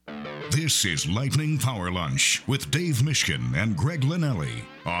This is Lightning Power Lunch with Dave Mishkin and Greg Linnelli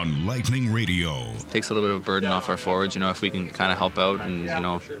on Lightning Radio. Takes a little bit of a burden off our forwards, if we can kind of help out and,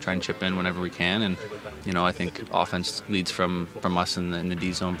 try and chip in whenever we can. And, I think offense leads from us in the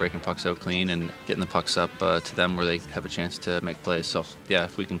D zone, breaking pucks out clean and getting the pucks up to them where they have a chance to make plays. So, yeah,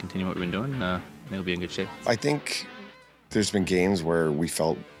 if we can continue what we've been doing, I think we'll be in good shape. I think there's been games where we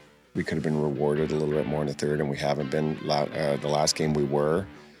felt we could have been rewarded a little bit more in the third, and we haven't been. The last game we were.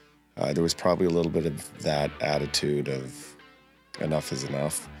 There was probably a little bit of that attitude of enough is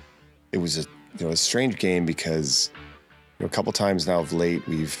enough. It was a strange game because a couple times now of late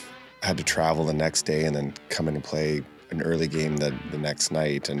we've had to travel the next day and then come in and play an early game the next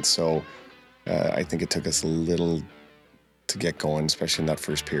night. And so I think it took us a little to get going, especially in that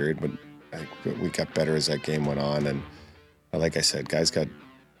first period. But we got better as that game went on. And like I said, guys got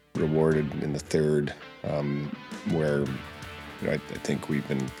rewarded in the third where I think we've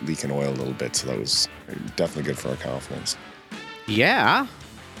been leaking oil a little bit, so that was definitely good for our confidence. Yeah,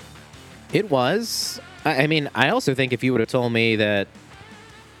 it was. I mean, I also think if you would have told me that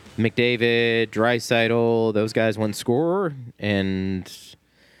McDavid, Draisaitl, those guys wouldn't score, and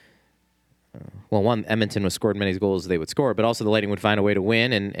Edmonton was scored many goals as they would score, but also the Lightning would find a way to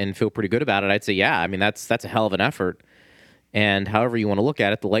win and feel pretty good about it, I'd say, yeah, I mean, that's a hell of an effort. And however you want to look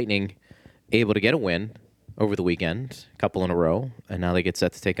at it, the Lightning able to get a win over the weekend, a couple in a row, and now they get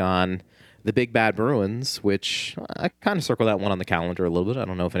set to take on the big bad Bruins, which I kind of circle that one on the calendar a little bit. I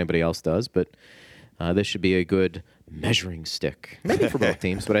don't know if anybody else does, but this should be a good measuring stick, maybe for both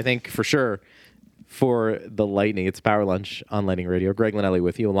teams, but I think for sure for the Lightning. It's Power Lunch on Lightning Radio. Greg Linnelli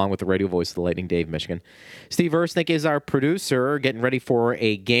with you, along with the radio voice of the Lightning, Dave Mishkin. Steve Ersnick is our producer, getting ready for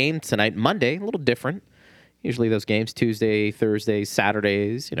a game tonight, Monday, a little different. Usually those games, Tuesday, Thursday,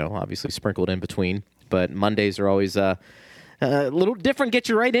 Saturdays, obviously sprinkled in between. But Mondays are always a little different, get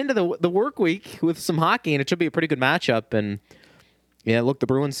you right into the work week with some hockey, and it should be a pretty good matchup. And, yeah, look, the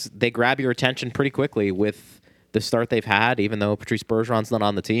Bruins, they grab your attention pretty quickly with the start they've had. Even though Patrice Bergeron's not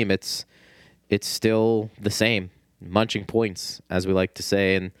on the team, it's still the same, munching points, as we like to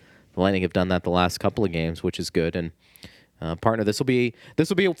say. And the Lightning have done that the last couple of games, which is good. And, partner, this will be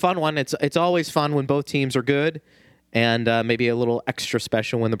a fun one. It's always fun when both teams are good. And maybe a little extra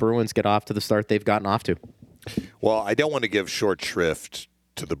special when the Bruins get off to the start they've gotten off to. Well, I don't want to give short shrift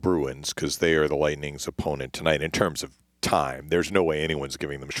to the Bruins because they are the Lightning's opponent tonight in terms of time. There's no way anyone's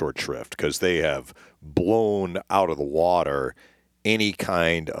giving them short shrift because they have blown out of the water any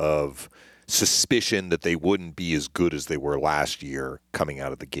kind of suspicion that they wouldn't be as good as they were last year coming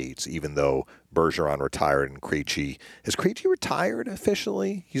out of the gates, even though Bergeron retired and Krejci. Has Krejci retired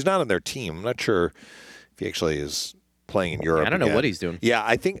officially? He's not on their team. I'm not sure if he actually is playing in Europe. I don't know what he's doing. Yeah,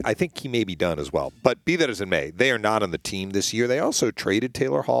 I think he may be done as well. But be that as it may, they are not on the team this year. They also traded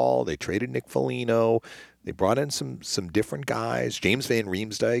Taylor Hall. They traded Nick Foligno. They brought in some different guys. James Van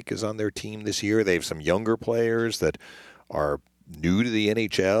Riemsdyk is on their team this year. They have some younger players that are new to the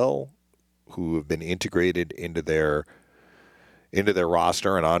NHL who have been integrated into their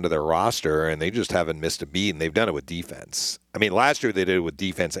roster and onto their roster, and they just haven't missed a beat, and they've done it with defense. I mean, last year they did it with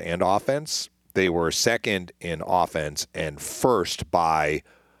defense and offense. They were second in offense and first by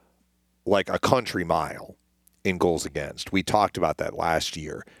like a country mile in goals against. We talked about that last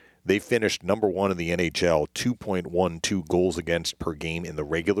year. They finished number one in the NHL, 2.12 goals against per game in the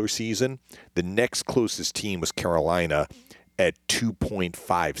regular season. The next closest team was Carolina at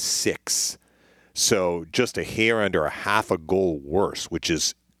 2.56. So just a hair under a half a goal worse, which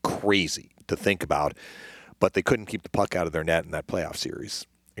is crazy to think about. But they couldn't keep the puck out of their net in that playoff series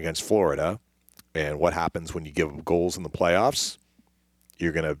against Florida. And what happens when you give them goals in the playoffs?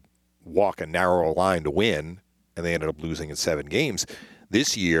 You're going to walk a narrow line to win, and they ended up losing in 7 games.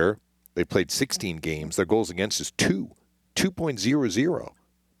 This year, they played 16 games. Their goals against is 2.00.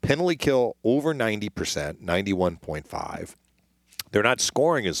 Penalty kill over 90%, 91.5. They're not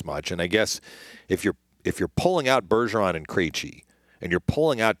scoring as much, and I guess if you're pulling out Bergeron and Krejci, and you're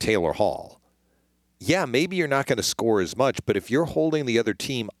pulling out Taylor Hall, yeah, maybe you're not going to score as much, but if you're holding the other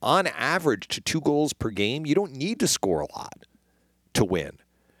team on average to 2 goals per game, you don't need to score a lot to win.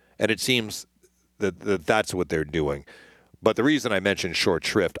 And it seems that that's what they're doing. But the reason I mentioned short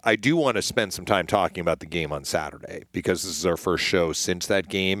shrift, I do want to spend some time talking about the game on Saturday because this is our first show since that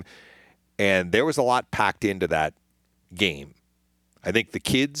game, and there was a lot packed into that game. I think the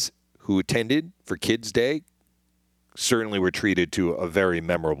kids who attended for Kids Day certainly were treated to a very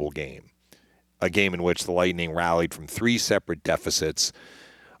memorable game. A game in which the Lightning rallied from 3 separate deficits,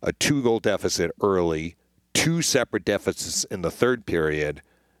 a 2-goal deficit early, 2 separate deficits in the third period,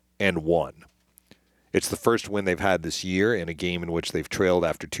 and won. It's the first win they've had this year in a game in which they've trailed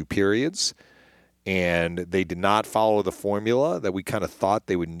after 2 periods. And they did not follow the formula that we kind of thought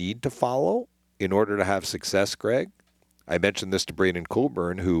they would need to follow in order to have success, Greg. I mentioned this to Braden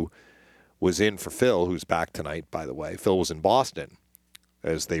Colburn, who was in for Phil, who's back tonight, by the way. Phil was in Boston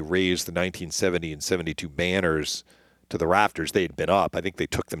as they raised the 1970 and 72 banners to the rafters. They had been up. I think they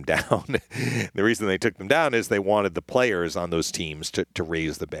took them down. The reason they took them down is they wanted the players on those teams to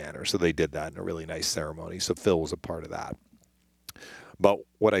raise the banner. So they did that in a really nice ceremony. So Phil was a part of that. But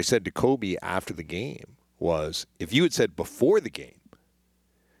what I said to Kobe after the game was, if you had said before the game,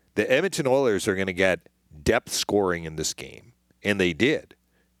 the Edmonton Oilers are going to get depth scoring in this game, and they did.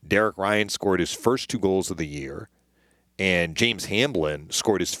 Derek Ryan scored his first 2 goals of the year, and James Hamblin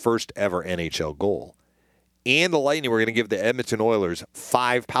scored his first ever NHL goal. And the Lightning were going to give the Edmonton Oilers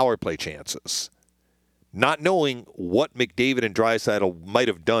 5 power play chances. Not knowing what McDavid and Draisaitl might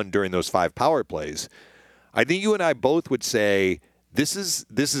have done during those 5 power plays, I think you and I both would say this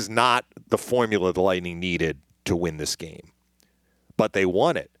is not the formula the Lightning needed to win this game. But they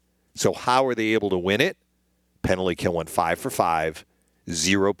won it. So how are they able to win it? Penalty kill went 5 for 5,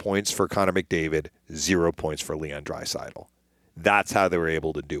 0 points for Connor McDavid, 0 points for Leon Draisaitl. That's how they were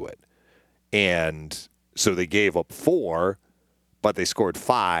able to do it. And so they gave up 4, but they scored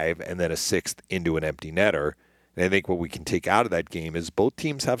 5 and then a 6th into an empty netter. And I think what we can take out of that game is both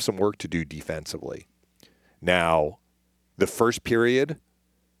teams have some work to do defensively. Now, the first period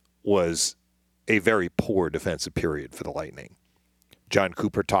was a very poor defensive period for the Lightning. John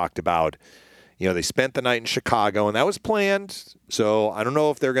Cooper talked about, they spent the night in Chicago, and that was planned. So I don't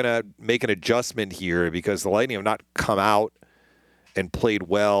know if they're going to make an adjustment here because the Lightning have not come out and played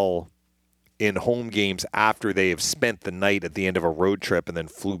well in home games after they have spent the night at the end of a road trip and then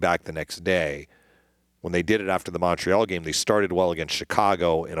flew back the next day. When they did it after the Montreal game, they started well against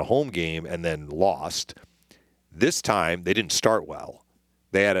Chicago in a home game and then lost. This time, they didn't start well.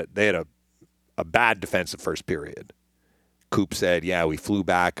 They had a bad defensive first period. Coop said, we flew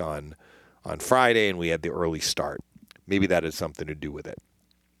back on Friday and we had the early start. Maybe that has something to do with it.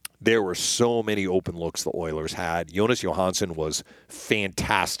 There were so many open looks the Oilers had. Jonas Johansson was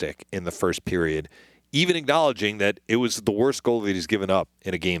fantastic in the first period, even acknowledging that it was the worst goal that he's given up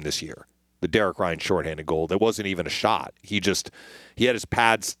in a game this year. The Derek Ryan shorthanded goal. There wasn't even a shot. He had his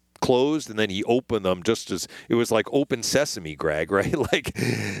pads closed and then he opened them just as it was like open sesame, Greg, right? Like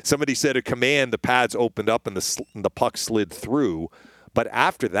somebody said a command, the pads opened up and the puck slid through. But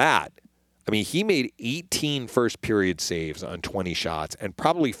after that, he made 18 first period saves on 20 shots and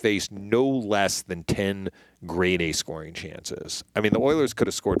probably faced no less than 10 grade A scoring chances. The Oilers could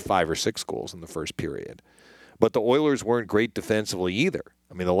have scored 5 or 6 goals in the first period. But the Oilers weren't great defensively either.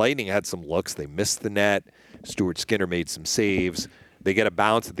 The Lightning had some looks. They missed the net. Stuart Skinner made some saves. They get a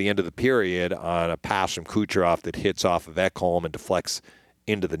bounce at the end of the period on a pass from Kucherov that hits off of Ekholm and deflects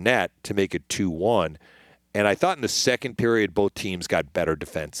into the net to make it 2-1. And I thought in the second period, both teams got better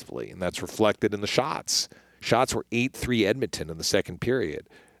defensively, and that's reflected in the shots. Shots were 8-3 Edmonton in the second period.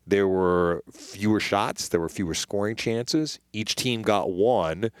 There were fewer shots. There were fewer scoring chances. Each team got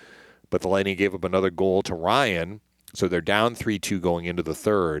 1, but the Lightning gave up another goal to Ryan, so they're down 3-2 going into the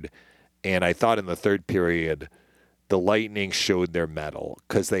third. And I thought in the third period, the Lightning showed their mettle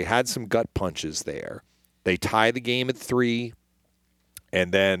because they had some gut punches there. They tie the game at 3,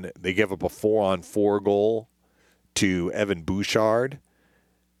 and then they give up a 4-on-4 goal to Evan Bouchard.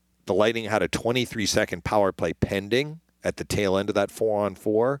 The Lightning had a 23-second power play pending at the tail end of that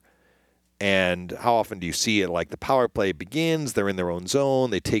 4-on-4. And how often do you see it? Like the power play begins, they're in their own zone.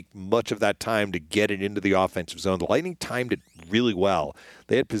 They take much of that time to get it into the offensive zone. The Lightning timed it really well.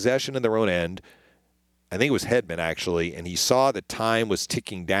 They had possession in their own end. I think it was Hedman, actually, and he saw that time was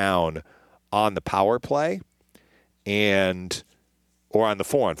ticking down on the power play, or on the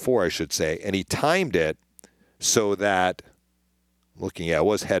 4-on-4, I should say, and he timed it so that, it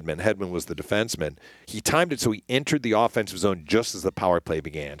was Hedman. Hedman was the defenseman. He timed it so he entered the offensive zone just as the power play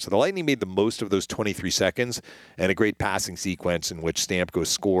began. So the Lightning made the most of those 23 seconds and a great passing sequence in which Stamkos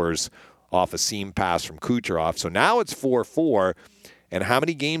scores off a seam pass from Kucherov. So now it's 4-4. And how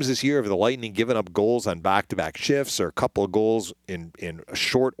many games this year have the Lightning given up goals on back-to-back shifts or a couple of goals in a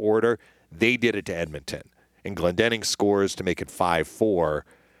short order? They did it to Edmonton. And Glendening scores to make it 5-4.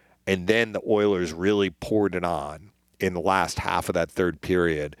 And then the Oilers really poured it on in the last half of that third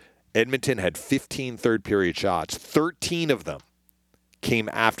period. Edmonton had 15 third-period shots. 13 of them came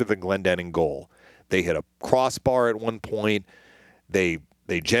after the Glendening goal. They hit a crossbar at one point. They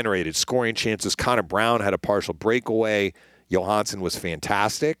generated scoring chances. Connor Brown had a partial breakaway. Johansson was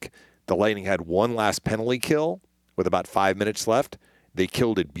fantastic. The Lightning had one last penalty kill with about 5 minutes left, They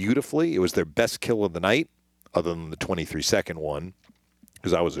killed it beautifully. It was their best kill of the night, other than the 23-second one,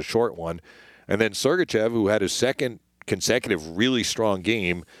 because that was a short one. And then Sergachev, who had his second consecutive really strong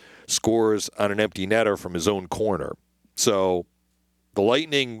game, scores on an empty netter from his own corner. So the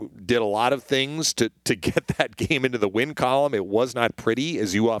Lightning did a lot of things to get that game into the win column. It was not pretty,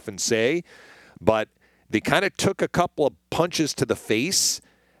 as you often say, but they kind of took a couple of punches to the face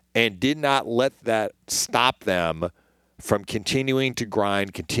and did not let that stop them from continuing to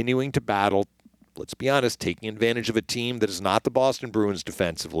grind, continuing to battle. Let's be honest, taking advantage of a team that is not the Boston Bruins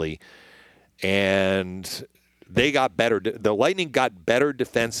defensively. And they got better. The Lightning got better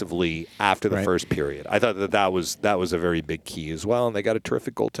defensively after the first period. I thought that was a very big key as well, and they got a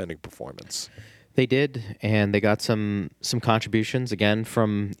terrific goaltending performance. They did, and they got some contributions again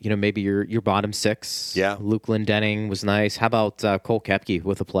from maybe your bottom six. Yeah, Luke Glendening was nice. How about Cole Koepke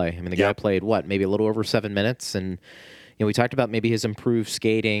with a play? I mean, the guy played maybe a little over 7 minutes, and we talked about maybe his improved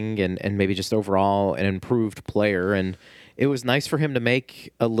skating and maybe just overall an improved player, and it was nice for him to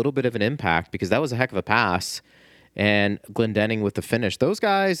make a little bit of an impact because that was a heck of a pass. And Glendening with the finish. Those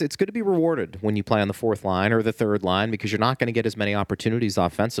guys, it's good to be rewarded when you play on the fourth line or the third line because you're not going to get as many opportunities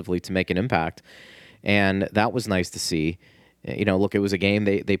offensively to make an impact. And that was nice to see. Look, it was a game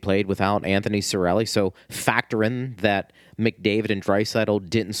they played without Anthony Cirelli, so factor in that McDavid and Draisaitl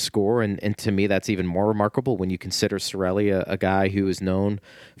didn't score, and to me that's even more remarkable when you consider Cirelli a guy who is known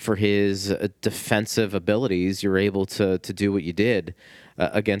for his defensive abilities. You're able to do what you did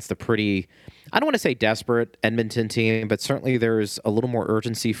against a pretty, I don't want to say desperate Edmonton team, but certainly there's a little more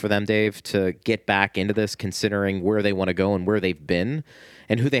urgency for them, Dave, to get back into this considering where they want to go and where they've been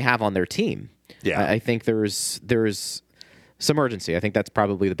and who they have on their team. Yeah, I think there's some urgency. I think that's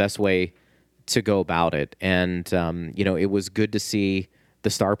probably the best way to go about it. And, it was good to see the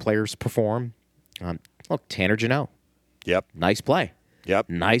star players perform. Look, Tanner Jeannot. Yep. Nice play. Yep.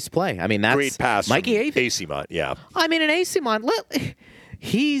 Nice play. I mean, that's great pass Mikey Eyssimont. Yeah. I mean, an Eyssimont,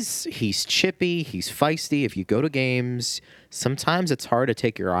 he's chippy. He's feisty. If you go to games, sometimes it's hard to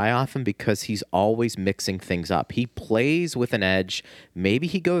take your eye off him because he's always mixing things up. He plays with an edge. Maybe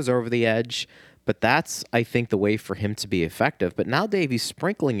he goes over the edge, but that's, I think, the way for him to be effective. But now, Dave, he's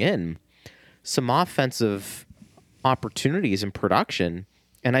sprinkling in some offensive opportunities in production,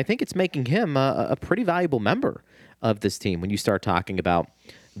 and I think it's making him a pretty valuable member of this team when you start talking about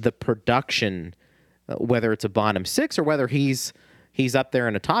the production, whether it's a bottom six or whether he's up there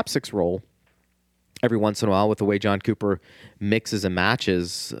in a top six role every once in a while with the way John Cooper mixes and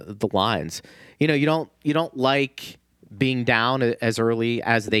matches the lines. You don't like being down as early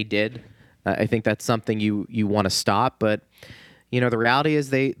as they did. I think that's something you want to stop, but the reality is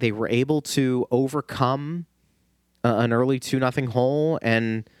they were able to overcome an early 2-0 hole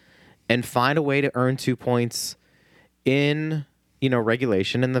and find a way to earn 2 points in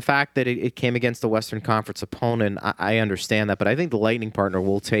regulation. And the fact that it came against the Western Conference opponent, I understand that, but I think the Lightning partner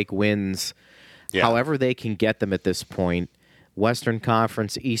will take wins however they can get them at this point. Western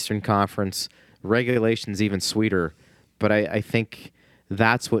Conference, Eastern Conference, regulation's even sweeter, but I think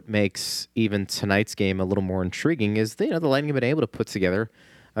that's what makes even tonight's game a little more intriguing is the Lightning have been able to put together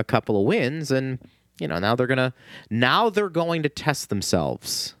a couple of wins, and now they're going to test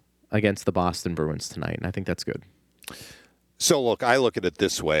themselves against the Boston Bruins tonight, and I think that's good. So look, I look at it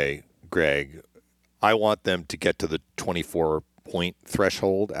this way, Greg. I want them to get to the 24-point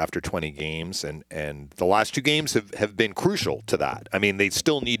threshold after 20 games, and the last 2 games have been crucial to that. I mean, they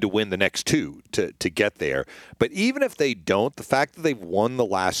still need to win the next 2 to get there. But even if they don't, the fact that they've won the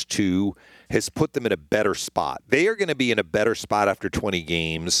last 2 has put them in a better spot. They are going to be in a better spot after 20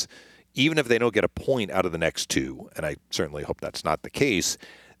 games, even if they don't get a point out of the next 2, and I certainly hope that's not the case,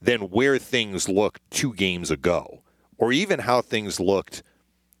 than where things looked 2 games ago, or even how things looked,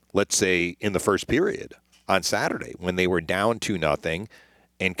 let's say, in the first period on Saturday when they were down 2-0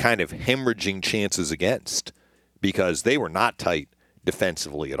 and kind of hemorrhaging chances against because they were not tight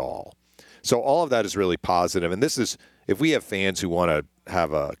defensively at all. So all of that is really positive. And this is, if we have fans who want to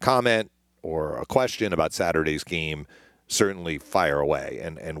have a comment or a question about Saturday's game, certainly fire away,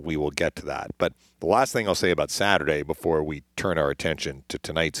 and we will get to that. But the last thing I'll say about Saturday before we turn our attention to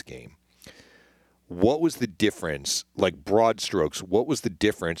tonight's game, what was the difference, like broad strokes, what was the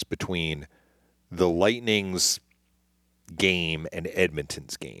difference between the Lightning's game and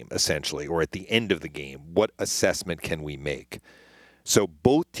Edmonton's game, essentially, or at the end of the game? What assessment can we make? So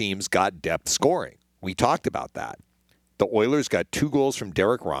both teams got depth scoring. We talked about that. The Oilers got 2 goals from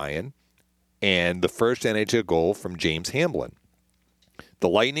Derek Ryan and the first NHL goal from James Hamblin. The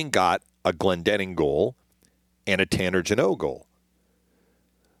Lightning got a Glendening goal and a Tanner Jeannot goal.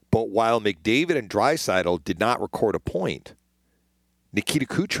 But while McDavid and Draisaitl did not record a point, Nikita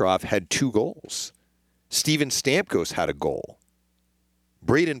Kucherov had 2 goals. Steven Stamkos had a goal.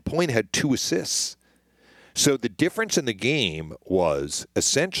 Braden Point had 2 assists. So the difference in the game was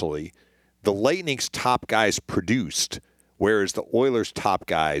essentially the Lightning's top guys produced, whereas the Oilers' top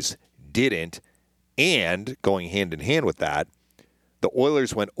guys didn't. And going hand in hand with that, the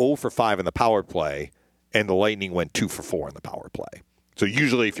Oilers went 0 for 5 in the power play, and the Lightning went 2 for 4 in the power play. So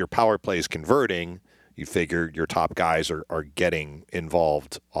usually if your power play is converting, you figure your top guys are getting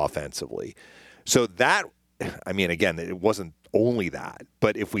involved offensively. So that, I mean, again, it wasn't only that.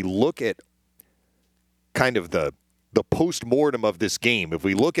 But if we look at kind of the post-mortem of this game, if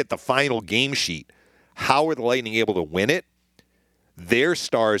we look at the final game sheet, how are the Lightning able to win it? Their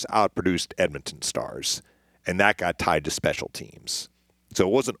stars outproduced Edmonton stars, and that got tied to special teams. So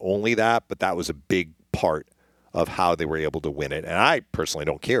it wasn't only that, but that was a big part of how they were able to win it. And I personally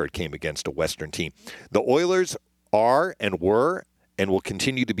don't care. It came against a Western team. The Oilers are and were and will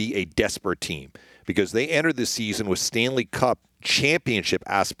continue to be a desperate team because they entered the season with Stanley Cup championship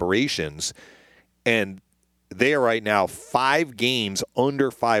aspirations, and they are right now 5 games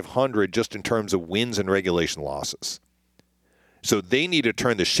under 500 just in terms of wins and regulation losses. So they need to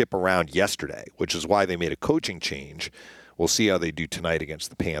turn the ship around yesterday, which is why they made a coaching change. We'll see how they do tonight against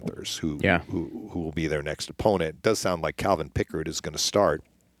the Panthers, who will be their next opponent. It does sound like Calvin Pickard is going to start.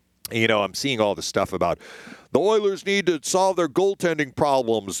 You know, I'm seeing all this stuff about the Oilers need to solve their goaltending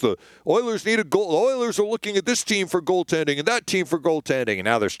problems. The Oilers need a goal. The Oilers are looking at this team for goaltending and that team for goaltending. And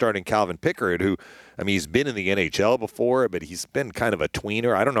now they're starting Calvin Pickard, who, I mean, he's been in the NHL before, but he's been kind of a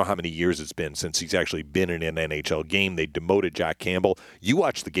tweener. I don't know how many years it's been since he's actually been in an NHL game. They demoted Jack Campbell. You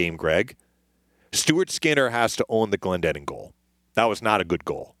watched the game, Greg. Stuart Skinner has to own the Glendening goal. That was not a good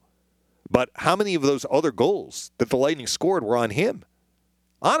goal. But how many of those other goals that the Lightning scored were on him?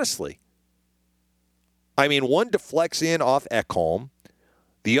 Honestly. I mean, one deflects in off Ekholm.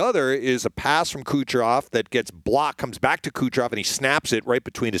 The other is a pass from Kucherov that gets blocked, comes back to Kucherov, and he snaps it right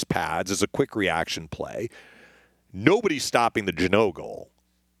between his pads as a quick reaction play. Nobody's stopping the Jeannot goal.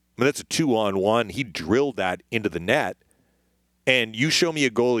 I mean, that's a 2-on-1. He drilled that into the net. And you show me a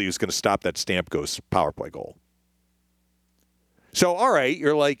goalie who's going to stop that Stamkos power play goal. So, all right,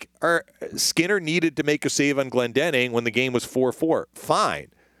 you're like, Skinner needed to make a save on Glendening when the game was 4-4. Fine.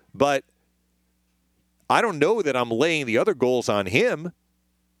 But I don't know that I'm laying the other goals on him.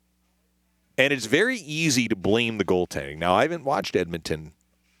 And it's very easy to blame the goaltending. Now, I haven't watched Edmonton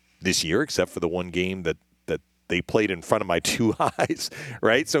this year except for the one game that they played in front of my 2 eyes,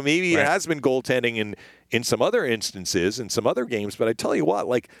 right? So maybe it has been goaltending in some other instances, in some other games. But I tell you what,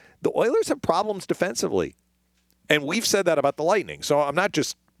 like, the Oilers have problems defensively. And we've said that about the Lightning. So I'm not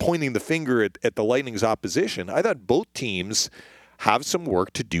just pointing the finger at the Lightning's opposition. I thought both teams have some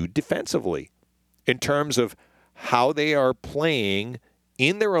work to do defensively in terms of how they are playing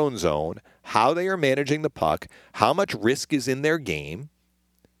in their own zone, how they are managing the puck, how much risk is in their game.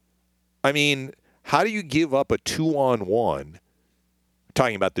 I mean, how do you give up a 2-on-1,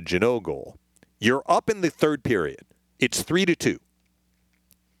 talking about the Jeannot goal? You're up in the third period. It's 3-2.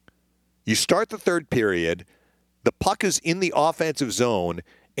 You start the third period. The puck is in the offensive zone,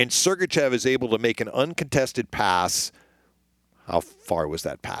 and Sergachev is able to make an uncontested pass. How far was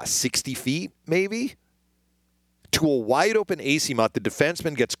that pass? 60 feet, maybe? To a wide-open Asimont. The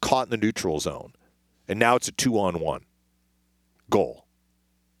defenseman gets caught in the neutral zone, and now it's a 2-on-1 goal.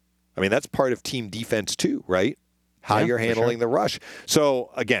 I mean, that's part of team defense too, right? How you're handling the rush.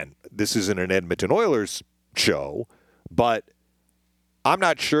 So, again, this isn't an Edmonton Oilers show, but I'm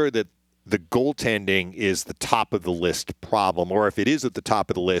not sure that the goaltending is the top of the list problem, or if it is at the top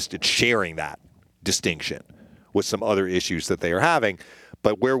of the list, it's sharing that distinction with some other issues that they are having.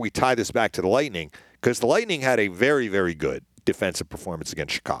 But where we tie this back to the Lightning, because the Lightning had a very, very good defensive performance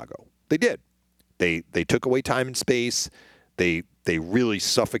against Chicago. They did. They took away time and space. They really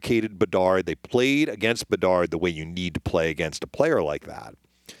suffocated Bedard. They played against Bedard the way you need to play against a player like that.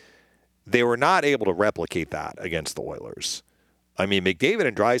 They were not able to replicate that against the Oilers. I mean, McDavid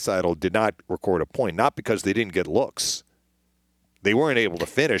and Draisaitl did not record a point, not because they didn't get looks. They weren't able to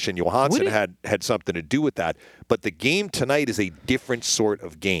finish, and Johansson had something to do with that. But the game tonight is a different sort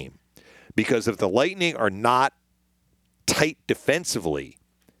of game. Because if the Lightning are not tight defensively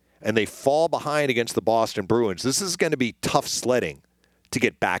and they fall behind against the Boston Bruins, this is going to be tough sledding to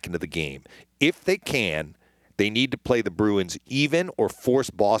get back into the game. If they can, they need to play the Bruins even or force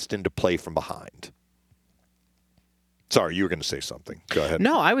Boston to play from behind. Sorry, you were going to say something. Go ahead.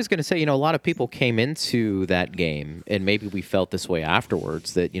 No, I was going to say, a lot of people came into that game, and maybe we felt this way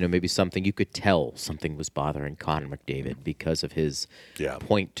afterwards, that, maybe you could tell something was bothering Connor McDavid because of his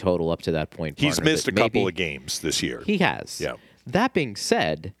point total up to that point. He's missed a couple of games this year. He has. Yeah. That being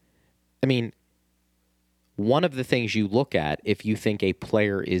said, I mean, one of the things you look at if you think a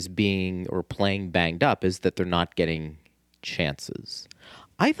player is being or playing banged up is that they're not getting chances.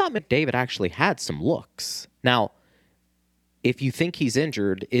 I thought McDavid actually had some looks. Now, if you think he's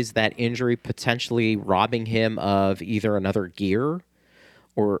injured, is that injury potentially robbing him of either another gear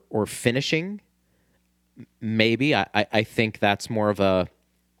or finishing? Maybe. I think that's more of a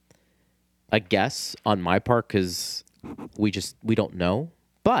guess on my part because we don't know.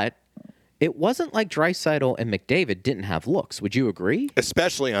 But it wasn't like Draisaitl and McDavid didn't have looks. Would you agree?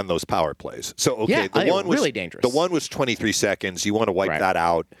 Especially on those power plays. So, okay, yeah, the one was really dangerous. The one was 23 seconds. You want to wipe that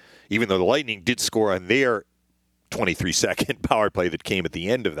out, even though the Lightning did score on their 23-second power play that came at the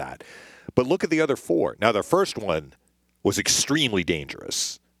end of that. But look at the other four. Now, the first one was extremely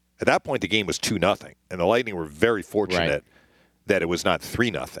dangerous. At that point, the game was 2-0, and the Lightning were very fortunate that it was not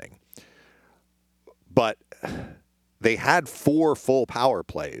 3-0. But they had 4 full power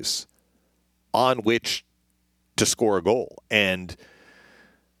plays on which to score a goal. And,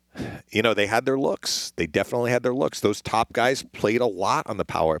 you know, they had their looks. They definitely had their looks. Those top guys played a lot on the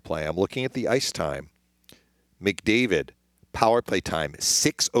power play. I'm looking at the ice time. McDavid, power play time,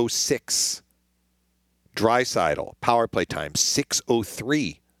 6:06. Draisaitl, power play time,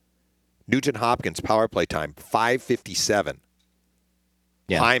 6:03. Nugent-Hopkins, power play time, 5:57.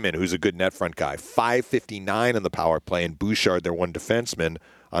 Yeah. Hyman, who's a good net front guy, 5:59 on the power play, and Bouchard, their one defenseman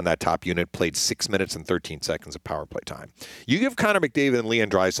on that top unit, played 6 minutes and 13 seconds of power play time. You give Connor McDavid and Leon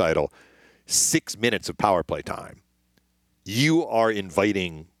Draisaitl 6 minutes of power play time, you are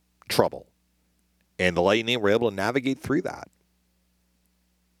inviting trouble. And the Lightning were able to navigate through that.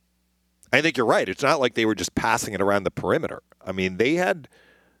 I think you're right. It's not like they were just passing it around the perimeter. I mean, they had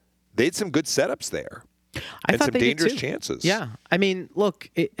some good setups there. And some dangerous chances. Yeah. I mean,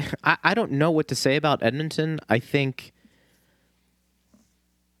 look, I don't know what to say about Edmonton. I think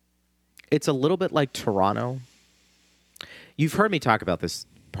it's a little bit like Toronto. You've heard me talk about this,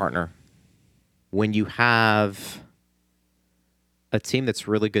 partner. When you have a team that's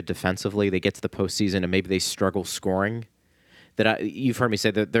really good defensively, they get to the postseason and maybe they struggle scoring, you've heard me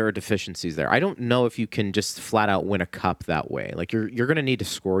say that there are deficiencies there. I don't know if you can just flat out win a cup that way. Like you're going to need to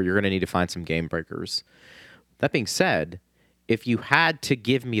score. You're going to need to find some game breakers. That being said, if you had to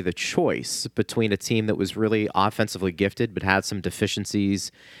give me the choice between a team that was really offensively gifted but had some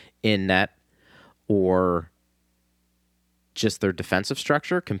deficiencies in net or just their defensive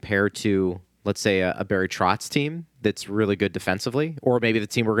structure compared to, let's say, a Barry Trotz team that's really good defensively, or maybe the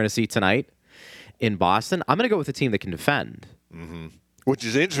team we're going to see tonight in Boston, I'm going to go with a team that can defend. Mm-hmm. Which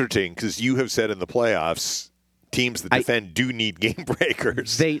is interesting because you have said in the playoffs, teams that defend do need game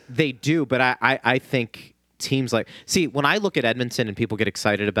breakers. They do, but I think teams like... See, when I look at Edmonton and people get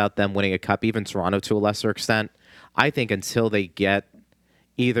excited about them winning a cup, even Toronto to a lesser extent, I think until they get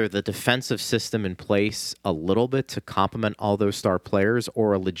either the defensive system in place a little bit to complement all those star players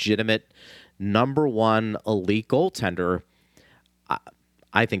or a legitimate number one elite goaltender,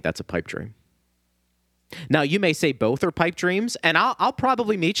 I think that's a pipe dream. Now, you may say both are pipe dreams, and I'll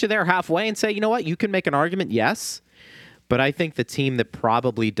probably meet you there halfway and say, you know what, you can make an argument, yes, but I think the team that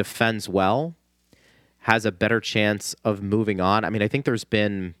probably defends well has a better chance of moving on. I mean, I think there's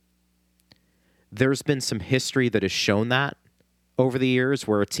been some history that has shown that over the years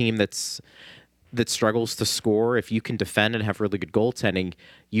where a team that struggles to score, if you can defend and have really good goaltending,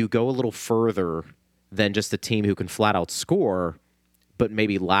 you go a little further than just a team who can flat out score but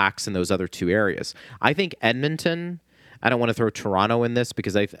maybe lacks in those other two areas. I think Edmonton, I don't want to throw Toronto in this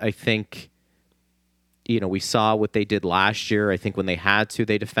because I think, you know, we saw what they did last year. I think when they had to,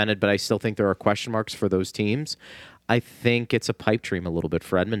 they defended, but I still think there are question marks for those teams. I think it's a pipe dream a little bit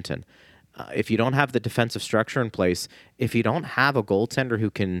for Edmonton. If you don't have the defensive structure in place, if you don't have a goaltender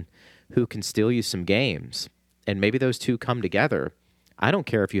who can steal you some games, and maybe those two come together, I don't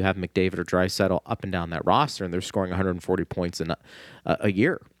care if you have McDavid or Draisaitl up and down that roster and they're scoring 140 points in a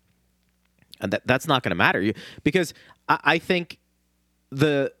year. And that's not going to matter. Because I think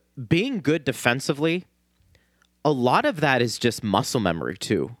the being good defensively, a lot of that is just muscle memory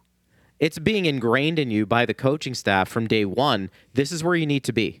too. It's being ingrained in you by the coaching staff from day one. This is where you need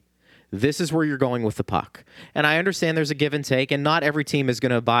to be. This is where you're going with the puck. And I understand there's a give and take, and not every team is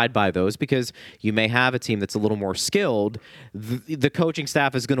going to abide by those because you may have a team that's a little more skilled. The coaching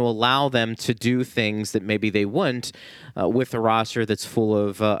staff is going to allow them to do things that maybe they wouldn't with a roster that's full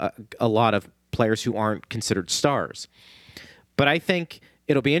of a lot of players who aren't considered stars. But I think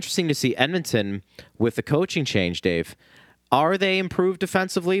it'll be interesting to see Edmonton with the coaching change, Dave. Are they improved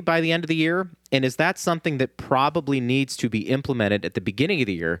defensively by the end of the year? And is that something that probably needs to be implemented at the beginning of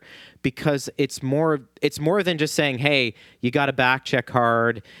the year? Because it's more than just saying, hey, you got to back check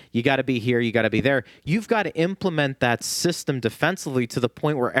hard, you got to be here, you got to be there. You've got to implement that system defensively to the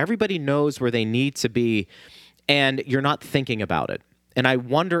point where everybody knows where they need to be and you're not thinking about it. And I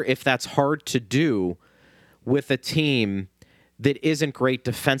wonder if that's hard to do with a team that isn't great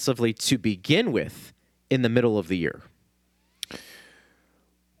defensively to begin with in the middle of the year.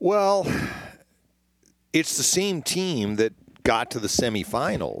 Well, it's the same team that got to the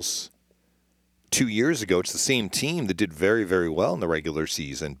semifinals 2 years ago. It's the same team that did very, very well in the regular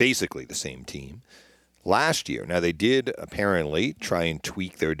season, basically the same team last year. Now, they did apparently try and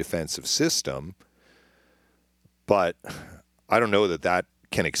tweak their defensive system, but I don't know that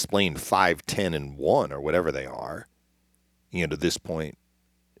can explain 5-10-1 or whatever they are, to this point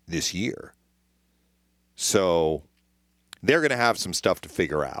this year. So they're going to have some stuff to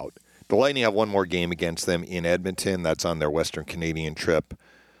figure out. The Lightning have one more game against them in Edmonton. That's on their Western Canadian trip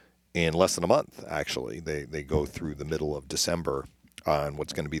in less than a month, actually. They go through the middle of December on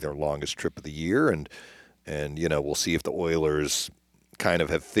what's going to be their longest trip of the year. And we'll see if the Oilers kind of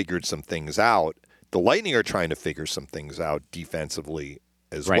have figured some things out. The Lightning are trying to figure some things out defensively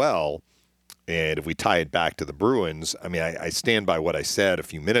as well. And if we tie it back to the Bruins, I stand by what I said a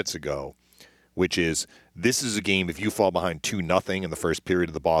few minutes ago, which is this is a game, if you fall behind 2-0 in the first period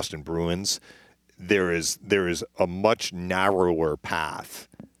of the Boston Bruins, there is a much narrower path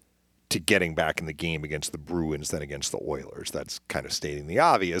to getting back in the game against the Bruins than against the Oilers. That's kind of stating the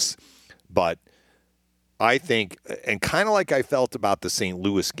obvious. But I think, and kind of like I felt about the St.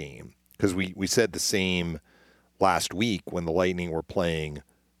 Louis game, because we said the same last week when the Lightning were playing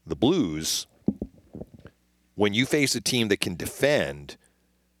the Blues, when you face a team that can defend,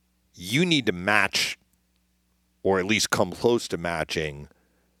 you need to match, or at least come close to matching,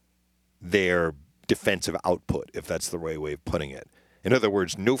 their defensive output, if that's the right way of putting it. In other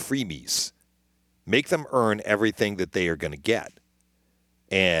words, no freebies. Make them earn everything that they are going to get.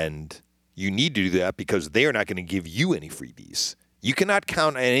 And you need to do that because they are not going to give you any freebies. You cannot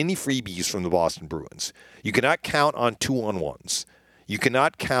count on any freebies from the Boston Bruins. You cannot count on 2-on-1s. You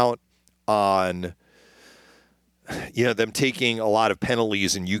cannot count on them taking a lot of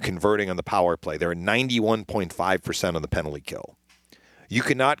penalties and you converting on the power play. They're at 91.5% on the penalty kill. You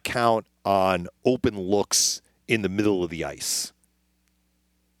cannot count on open looks in the middle of the ice.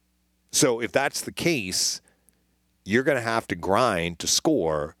 So if that's the case, you're going to have to grind to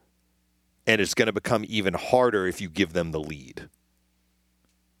score, and it's going to become even harder if you give them the lead.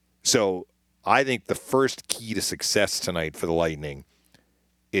 So I think the first key to success tonight for the Lightning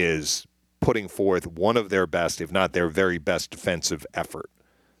is putting forth one of their best, if not their very best defensive effort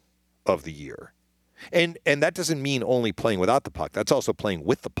of the year. And that doesn't mean only playing without the puck. That's also playing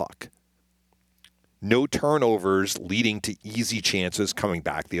with the puck. No turnovers leading to easy chances coming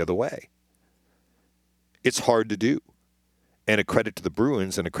back the other way. It's hard to do. And a credit to the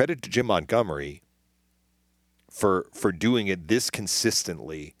Bruins and a credit to Jim Montgomery for doing it this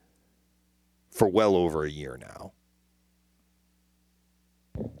consistently for well over a year now.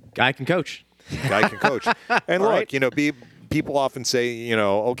 Guy can coach. And look, people often say,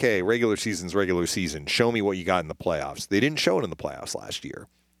 okay, regular season's regular season. Show me what you got in the playoffs. They didn't show it in the playoffs last year.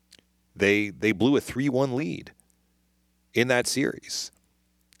 They blew a 3-1 lead in that series.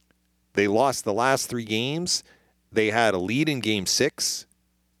 They lost the last 3 games. They had a lead in Game 6.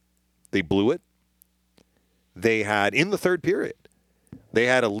 They blew it. They had, in the third period, they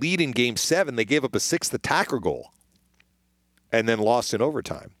had a lead in Game 7. They gave up a 6th attacker goal and then lost in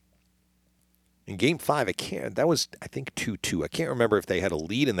overtime. In Game 5, that was, I think, 2-2. I can't remember if they had a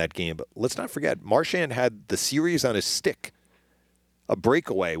lead in that game, but let's not forget, Marchand had the series on his stick. A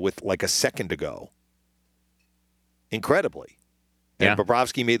breakaway with like a second to go. Incredibly. And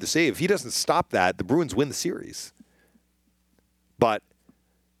Bobrovsky made the save. If he doesn't stop that, the Bruins win the series. But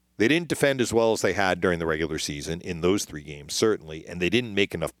they didn't defend as well as they had during the regular season in those 3 games, certainly, and they didn't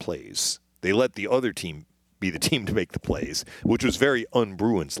make enough plays. They let the other team be the team to make the plays, which was very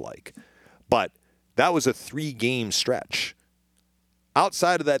un-Bruins-like. But that was a 3-game stretch.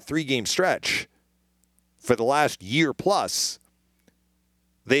 Outside of that 3-game stretch, for the last year plus,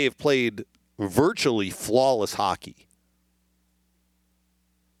 they have played virtually flawless hockey.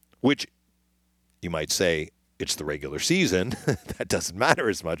 Which, you might say, it's the regular season. That doesn't matter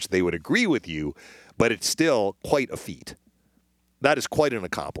as much. They would agree with you, but it's still quite a feat. That is quite an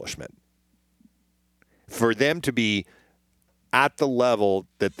accomplishment. For them to be at the level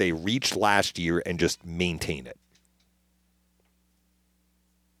that they reached last year and just maintain it.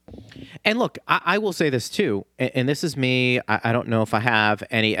 And look, I will say this too, and this is me. I don't know if I have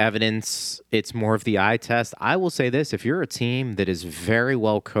any evidence. It's more of the eye test. I will say this: if you're a team that is very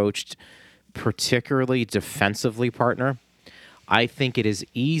well coached, particularly defensively, partner, I think it is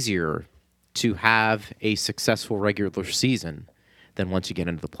easier to have a successful regular season than once you get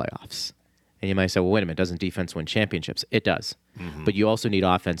into the playoffs. And you might say, well, wait a minute, doesn't defense win championships? It does. But you also need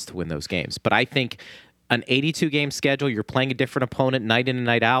offense to win those games. But I think an 82-game schedule, you're playing a different opponent night in and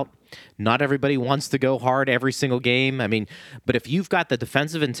night out. Not everybody wants to go hard every single game. I mean, but if you've got the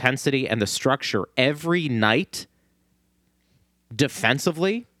defensive intensity and the structure every night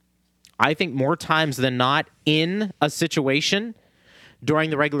defensively, I think more times than not in a situation during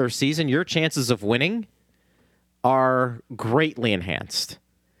the regular season, your chances of winning are greatly enhanced.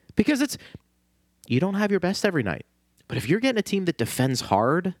 Because you don't have your best every night. But if you're getting a team that defends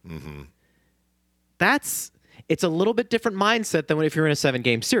hard, it's a little bit different mindset than if you're in a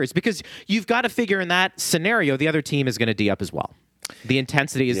 7-game series. Because you've got to figure in that scenario, the other team is going to D up as well. The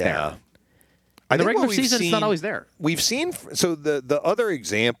intensity is there. And the regular season's not always there. We've seen, so the other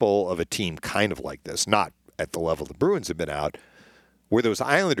example of a team kind of like this, not at the level the Bruins have been out, were those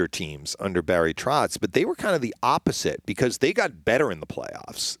Islander teams under Barry Trotz, but they were kind of the opposite because they got better in the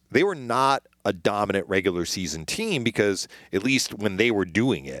playoffs. They were not a dominant regular season team because, at least when they were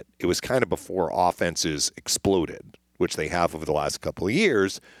doing it, it was kind of before offenses exploded, which they have over the last couple of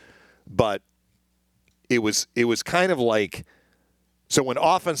years. But it was kind of like, so when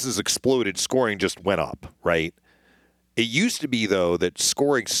offenses exploded, scoring just went up, right? It used to be, though, that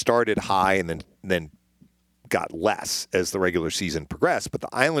scoring started high and then got less as the regular season progressed, but the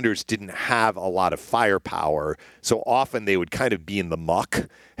Islanders didn't have a lot of firepower, so often they would kind of be in the muck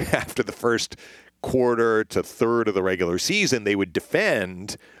after the first quarter to third of the regular season. They would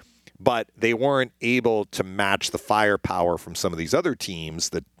defend, but they weren't able to match the firepower from some of these other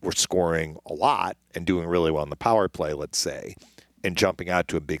teams that were scoring a lot and doing really well in the power play, let's say, and jumping out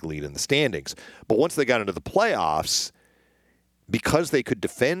to a big lead in the standings. But once they got into the playoffs, because they could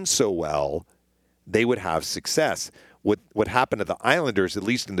defend so well, they would have success. What happened to the Islanders, at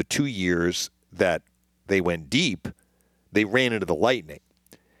least in the 2 years that they went deep, they ran into the Lightning.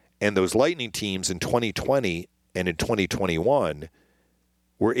 And those Lightning teams in 2020 and in 2021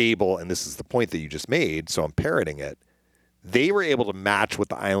 were able, and this is the point that you just made, so I'm parroting it, they were able to match what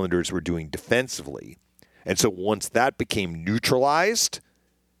the Islanders were doing defensively. And so once that became neutralized,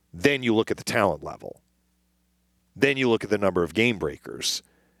 then you look at the talent level. Then you look at the number of game breakers.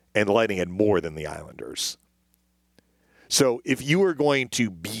 And the Lightning had more than the Islanders. So if you were going to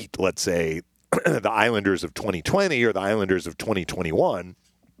beat, let's say, the Islanders of 2020 or the Islanders of 2021,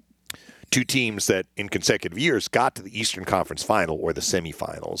 two teams that in consecutive years got to the Eastern Conference Final or the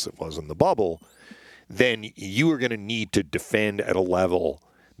semifinals, it was in the bubble, then you are going to need to defend at a level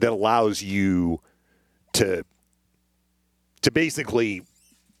that allows you to basically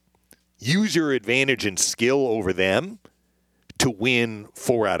use your advantage and skill over them to win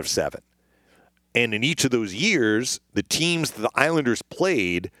 4 out of 7. And in each of those years, the teams that the Islanders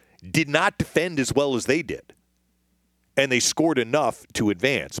played did not defend as well as they did. And they scored enough to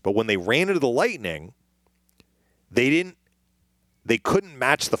advance. But when they ran into the Lightning, they couldn't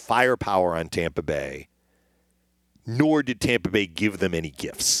match the firepower on Tampa Bay, nor did Tampa Bay give them any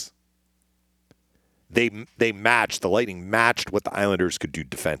gifts. They matched, the Lightning matched what the Islanders could do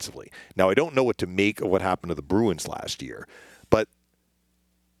defensively. Now, I don't know what to make of what happened to the Bruins last year. But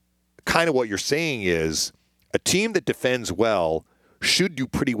kind of what you're saying is a team that defends well should do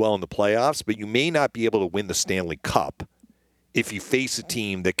pretty well in the playoffs, but you may not be able to win the Stanley Cup if you face a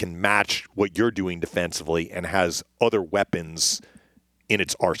team that can match what you're doing defensively and has other weapons in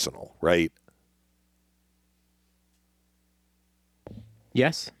its arsenal, right?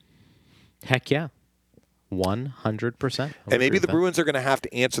 Yes. Heck yeah. 100%. And maybe the Bruins are going to have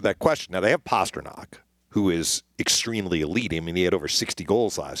to answer that question. Now, they have Pasternak, who is extremely elite. I mean, he had over 60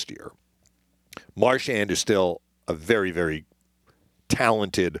 goals last year. Marchand is still a very, very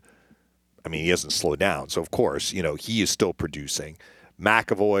talented, I mean, he hasn't slowed down. So, of course, he is still producing.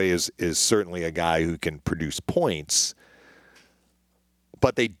 McAvoy is certainly a guy who can produce points.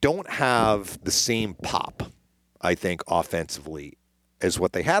 But they don't have the same pop, I think, offensively as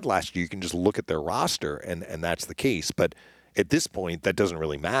what they had last year. You can just look at their roster, and that's the case. But at this point, that doesn't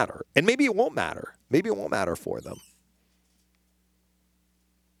really matter. And maybe it won't matter. Maybe it won't matter for them.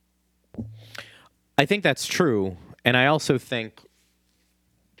 I think that's true. And I also think,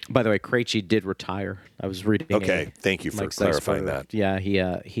 by the way, Krejci did retire. I was reading. Okay, thank you for clarifying that. Yeah,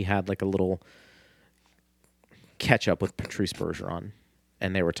 he had like a little catch up with Patrice Bergeron,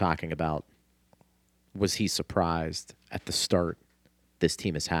 and they were talking about, was he surprised at the start this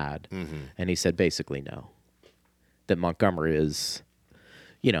team has had. And he said basically no. That Montgomery is,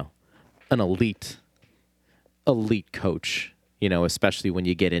 an elite coach, especially when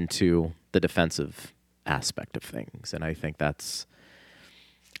you get into the defensive aspect of things. And I think that's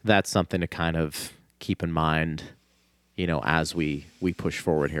something to kind of keep in mind, as we push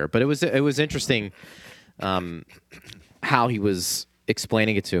forward here. But it was interesting how he was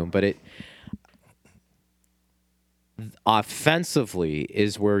explaining it to him. But offensively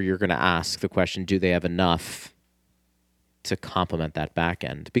is where you're going to ask the question, do they have enough to complement that back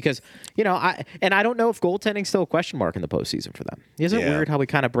end? Because, I don't know if goaltending's still a question mark in the postseason for them. Isn't it weird how we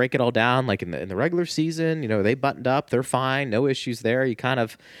kind of break it all down? Like in the regular season, they buttoned up, they're fine, no issues there. You kind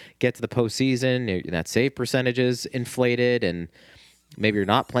of get to the postseason, that save percentage is inflated, and maybe you're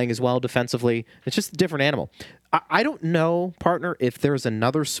not playing as well defensively. It's just a different animal. I don't know, partner, if there's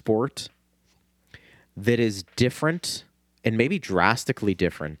another sport that is different and maybe drastically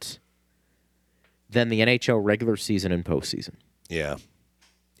different than the NHL regular season and postseason. Yeah.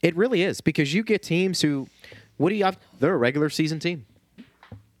 It really is, because you get teams who, what do you have? They're a regular season team.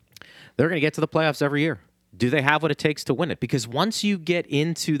 They're going to get to the playoffs every year. Do they have what it takes to win it? Because once you get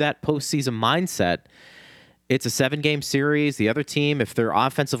into that postseason mindset, it's a 7-game series. The other team, if they're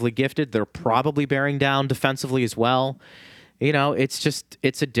offensively gifted, they're probably bearing down defensively as well. It's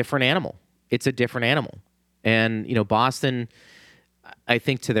a different animal. It's a different animal. And, Boston, I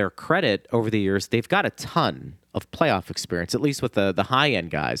think to their credit over the years, they've got a ton of playoff experience, at least with the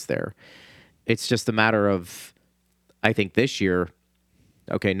high-end guys there. It's just a matter of, I think this year,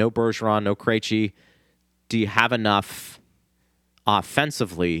 okay, no Bergeron, no Krejci. Do you have enough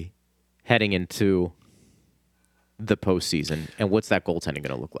offensively heading into the postseason? And what's that goaltending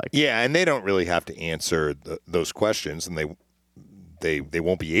going to look like? Yeah, and they don't really have to answer those questions, and they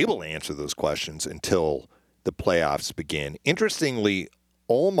won't be able to answer those questions until the playoffs begin. Interestingly,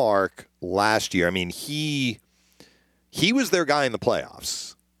 Ullmark last year, he was their guy in the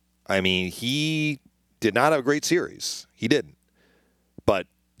playoffs. He did not have a great series. He didn't. But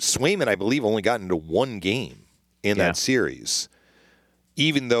Swayman, I believe, only got into one game in that series,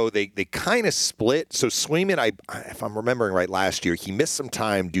 even though they kind of split. So Swayman, if I'm remembering right, last year, he missed some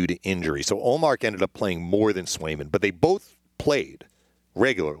time due to injury. So Ullmark ended up playing more than Swayman, but they both played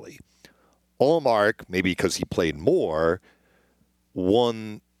regularly. Ullmark, maybe because he played more,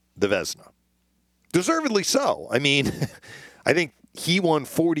 won the Vezina. Deservedly so. I think he won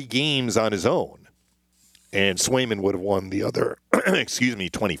 40 games on his own, and Swayman would have won the other,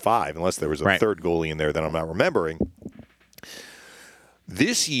 25, unless there was a third goalie in there that I'm not remembering.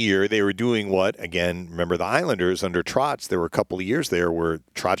 This year, they were doing what? Again, remember the Islanders under Trotz, there were a couple of years there where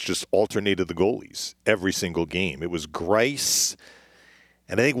Trotz just alternated the goalies every single game. It was Greiss,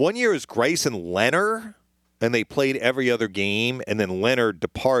 and I think one year it was Greiss and Leonard, and they played every other game, and then Leonard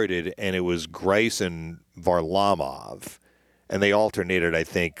departed, and it was Greiss and Varlamov, and they alternated, I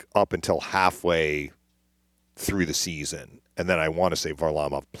think, up until halfway through the season. And then I want to say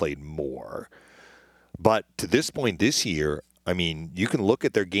Varlamov played more. But to this point this year, you can look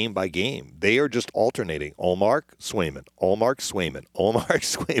at their game by game. They are just alternating. Ullmark, Swayman, Ullmark, Swayman, Ullmark,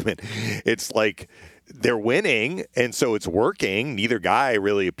 Swayman. It's like they're winning, and so it's working. Neither guy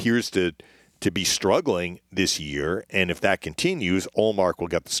really appears to be struggling this year. And if that continues, Ullmark will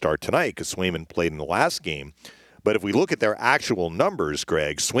get the start tonight because Swayman played in the last game. But if we look at their actual numbers,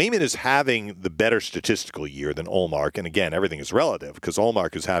 Greg, Swayman is having the better statistical year than Ullmark. And again, everything is relative because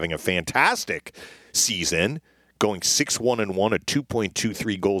Ullmark is having a fantastic season, going 6-1-1 at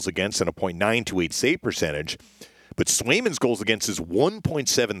 2.23 goals against and a .928 save percentage. But Swayman's goals against is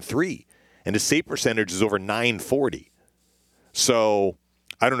 1.73, and his save percentage is over .940. So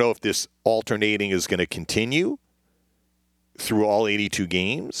I don't know if this alternating is going to continue through all 82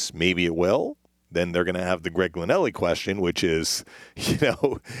 games. Maybe it will. Then they're going to have the Greg Linnelli question, which is,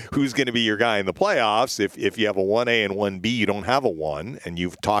 who's going to be your guy in the playoffs? If you have a 1A and 1B, you don't have a 1, and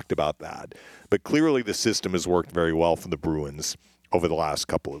you've talked about that. But clearly the system has worked very well for the Bruins over the last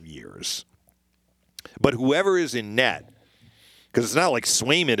couple of years. But whoever is in net, because it's not like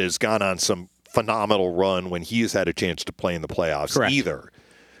Swayman has gone on some phenomenal run when he has had a chance to play in the playoffs either.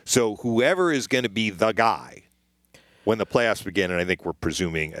 So whoever is going to be the guy when the playoffs begin, and I think we're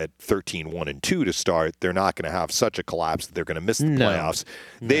presuming at 13-1-2 to start, they're not going to have such a collapse that they're going to miss the playoffs.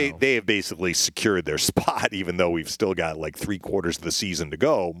 They have basically secured their spot, even though we've still got like 3/4 of the season to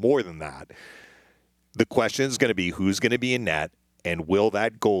go, more than that. The question is going to be who's going to be in net, and will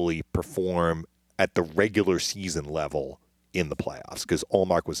that goalie perform at the regular season level in the playoffs? Because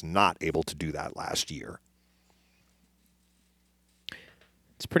Ullmark was not able to do that last year.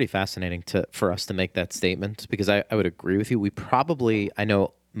 It's pretty fascinating for us to make that statement because I would agree with you. I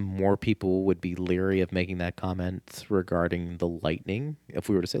know more people would be leery of making that comment regarding the Lightning if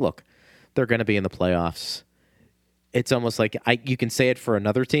we were to say, look, they're going to be in the playoffs. It's almost like you can say it for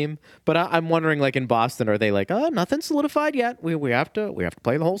another team, but I'm wondering, like in Boston, are they like, oh, nothing's solidified yet? We have to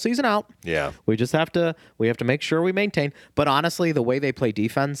play the whole season out. Yeah, we have to make sure we maintain. But honestly, the way they play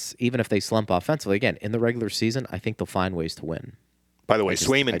defense, even if they slump offensively, again in the regular season, I think they'll find ways to win. By the way,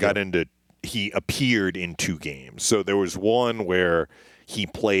 Swayman he appeared in 2 games. So there was one where he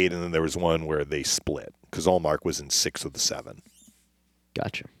played, and then there was one where they split because Ullmark was in 6 of the 7.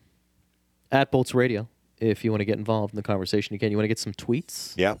 Gotcha. At Bolts Radio. If you want to get involved in the conversation, you can. You want to get some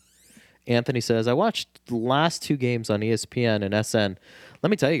tweets? Yeah. Anthony says, I watched the last 2 games on ESPN and SN. Let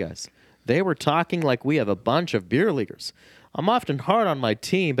me tell you guys, they were talking like we have a bunch of beer leaguers. I'm often hard on my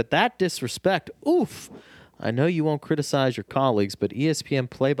team, but that disrespect, oof. I know you won't criticize your colleagues, but ESPN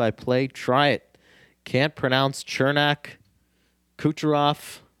play-by-play, try it. Can't pronounce Chernak,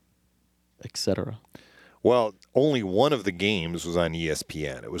 Kucherov, etc. Well, only one of the games was on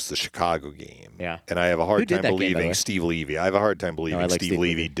ESPN. It was the Chicago game. Yeah. And I have a hard time believing Steve Levy. I have a hard time believing Steve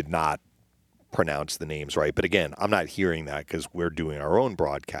Levy did not pronounce the names right. But again, I'm not hearing that because we're doing our own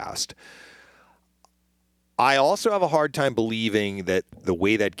broadcast. I also have a hard time believing that the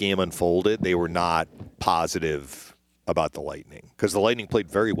way that game unfolded, they were not positive about the Lightning because the Lightning played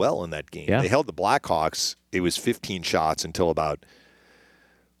very well in that game. Yeah. They held the Blackhawks. It was 15 shots until about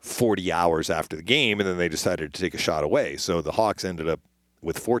 40 hours after the game, and then they decided to take a shot away. So the Hawks ended up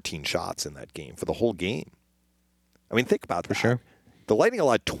with 14 shots in that game for the whole game. I mean, think about that. For sure. The Lightning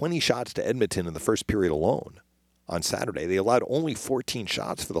allowed 20 shots to Edmonton in the first period alone on Saturday. They allowed only 14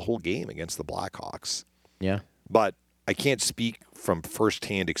 shots for the whole game against the Blackhawks. Yeah. But I can't speak from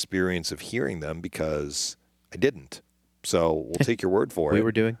firsthand experience of hearing them because I didn't. So we'll take your word for it. We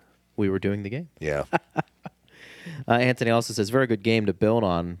were doing the game. Yeah. Anthony also says, very good game to build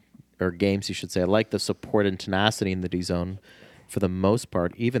on, or games, you should say. I like the support and tenacity in the D zone for the most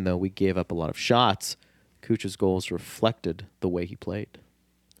part, even though we gave up a lot of shots. Kuch's goals reflected the way he played.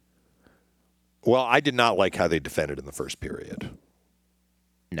 Well, I did not like how they defended in the first period.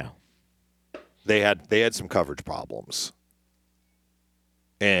 No. They had some coverage problems.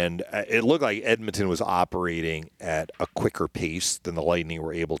 And it looked like Edmonton was operating at a quicker pace than the Lightning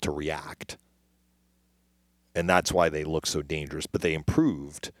were able to react. And that's why they look so dangerous. But they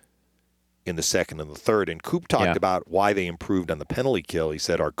improved in the second and the third. And Coop talked about why they improved on the penalty kill. He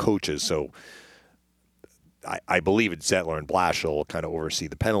said our coaches, so I believe it's Zettler and Blashill will kind of oversee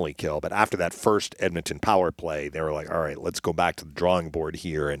the penalty kill. But after that first Edmonton power play, they were like, all right, let's go back to the drawing board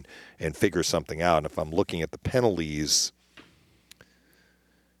here and figure something out. And if I'm looking at the penalties,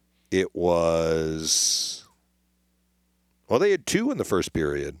 it was, well, they had 2 in the first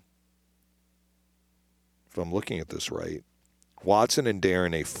period. If I'm looking at this right, Watson and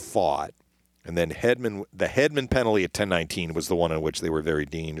Darnay fought, and then the Hedman penalty at 10:19 was the one in which they were very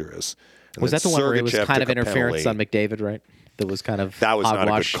dangerous. And was that the one where it was kind of interference penalty. on McDavid, right? That was kind of that was hogwash.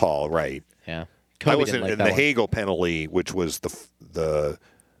 Not a good call, right? Yeah, I wasn't in the Hagel penalty, which was the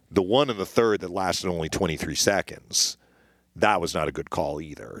one in the third that lasted only 23 seconds. That was not a good call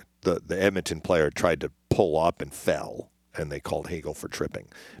either. The Edmonton player tried to pull up and fell, and they called Hagel for tripping.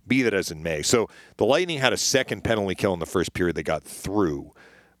 Be that as it may. So the Lightning had a second penalty kill in the first period. They got through,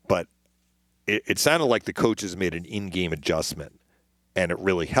 but it sounded like the coaches made an in-game adjustment, and it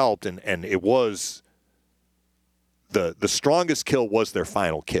really helped. And it was the strongest kill was their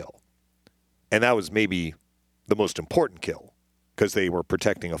final kill, and that was maybe the most important kill because they were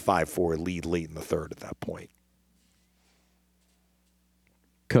protecting a 5-4 lead late in the third at that point.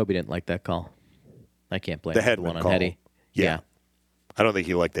 Kobe didn't like that call. I can't blame the Hedman on Hetty. Yeah. I don't think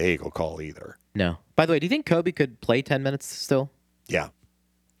he liked the Hagel call either. No. By the way, do you think Kobe could play 10 minutes still? Yeah.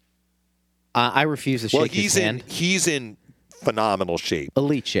 I refuse to shake his hand. He's in phenomenal shape.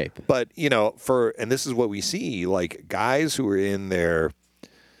 Elite shape. But, and this is what we see, like guys who are in their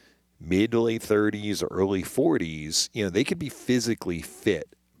mid to late 30s or early 40s, they could be physically fit,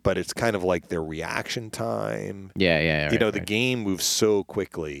 but it's kind of like their reaction time. Yeah. The game moves so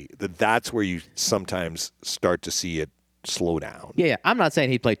quickly that's where you sometimes start to see it slow down. Yeah. I'm not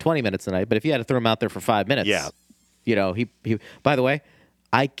saying he'd play 20 minutes tonight, but if you had to throw him out there for 5 minutes, he. By the way,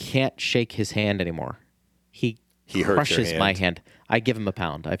 I can't shake his hand anymore. He crushes my hand. I give him a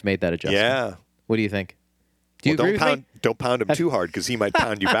pound. I've made that adjustment. Yeah. What do you think? Do you agree with me? Don't pound him too hard because he might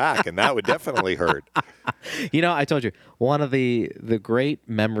pound you back, and that would definitely hurt. I told you, one of the great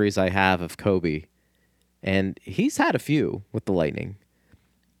memories I have of Kobe, and he's had a few with the Lightning.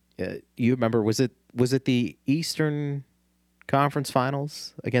 You remember, was it the Eastern conference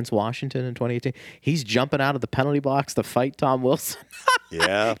finals against Washington in 2018. He's jumping out of the penalty box to fight Tom Wilson.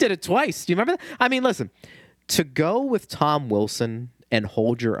 Yeah. Did it twice. Do you remember that? I mean, listen, to go with Tom Wilson and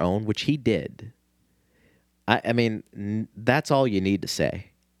hold your own, which he did, I mean, that's all you need to say.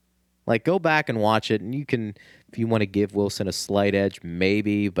 Like, go back and watch it, and you can, if you want to give Wilson a slight edge,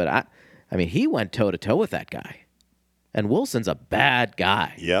 maybe. But, I mean, he went toe-to-toe with that guy. And Wilson's a bad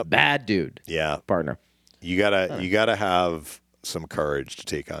guy. Yep. Bad dude. Yeah. Partner. You gotta have some courage to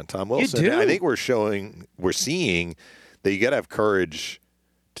take on Tom Wilson. You do. I think we're seeing that you gotta have courage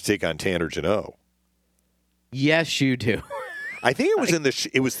to take on Tanner Jeannot. Yes, you do. I think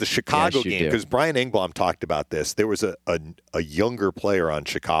it was the Chicago Yes, you game do. because Brian Engblom talked about this. There was a younger player on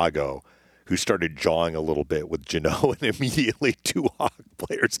Chicago who started jawing a little bit with Jeannot, and immediately two Hawk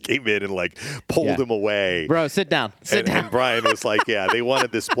players came in and like pulled him away. Bro, sit down. Sit down. And Brian was like, "Yeah, they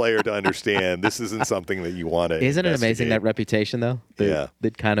wanted this player to understand this isn't something that you want to." Isn't it amazing, that reputation though?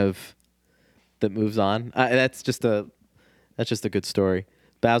 That kind of that moves on. That's just a good story.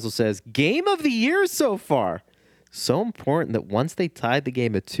 Basil says, "Game of the year so far. So important that once they tied the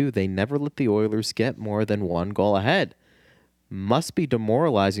game at 2, they never let the Oilers get more than 1 goal ahead. Must be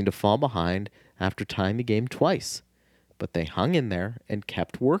demoralizing to fall behind after tying the game twice. But they hung in there and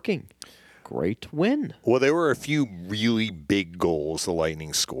kept working. Great win." Well, there were a few really big goals the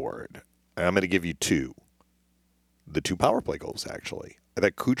Lightning scored. I'm going to give you 2. The 2 power play goals, actually.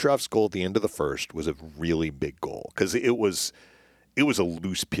 That Kucherov's goal at the end of the first was a really big goal because it was a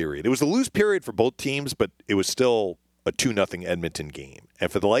loose period. It was a loose period for both teams, but it was still a 2-0 Edmonton game.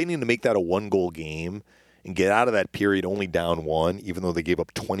 And for the Lightning to make that a 1-goal game and get out of that period only down 1, even though they gave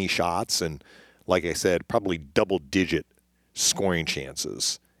up 20 shots and, like I said, probably double-digit scoring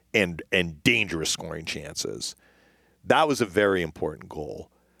chances and dangerous scoring chances, that was a very important goal.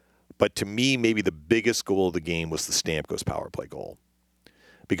 But to me, maybe the biggest goal of the game was the Stamkos power play goal.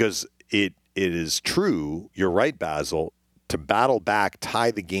 Because it is true, you're right, Basil, to battle back,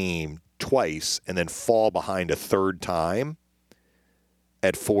 tie the game twice, and then fall behind a third time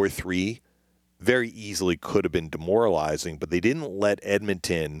at 4-3 very easily could have been demoralizing, but they didn't let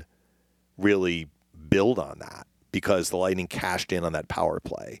Edmonton really build on that because the Lightning cashed in on that power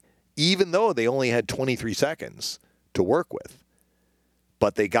play, even though they only had 23 seconds to work with.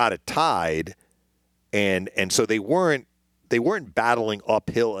 But they got it tied, and so they weren't battling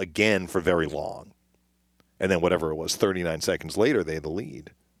uphill again for very long. And then whatever it was, 39 seconds later, they had the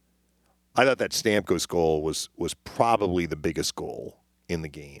lead. I thought that Stamkos goal was probably the biggest goal in the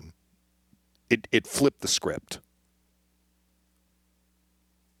game. It flipped the script.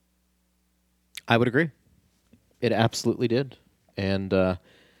 I would agree. It absolutely did. And the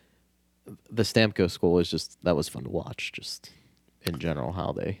Stamkos goal that was fun to watch, just in general,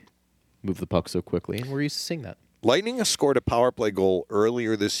 how they move the puck so quickly. And we're used to seeing that. Lightning has scored a power play goal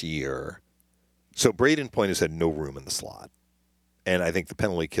earlier this year. So Braden Point has had no room in the slot. And I think the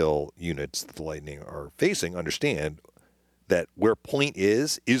penalty kill units that the Lightning are facing understand that where Point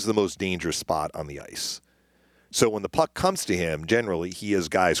is the most dangerous spot on the ice. So when the puck comes to him, generally, he has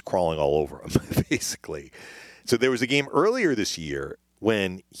guys crawling all over him, basically. So there was a game earlier this year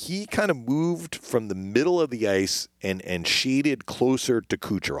when he kind of moved from the middle of the ice and shaded closer to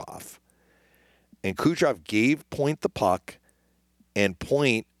Kucherov. And Kucherov gave Point the puck, and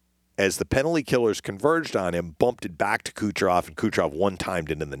Point, as the penalty killers converged on him, bumped it back to Kucherov, and Kucherov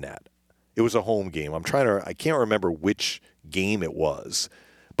one-timed it in the net. It was a home game. I can't remember which game it was,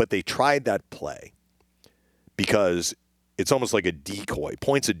 but they tried that play because it's almost like a decoy.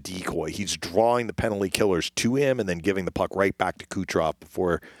 Point's a decoy. He's drawing the penalty killers to him and then giving the puck right back to Kucherov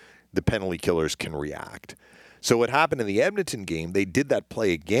before the penalty killers can react. So what happened in the Edmonton game, they did that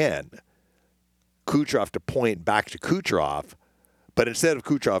play again. Kucherov to Point back to Kucherov, but instead of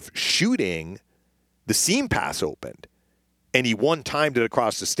Kucherov shooting, the seam pass opened. And he one-timed it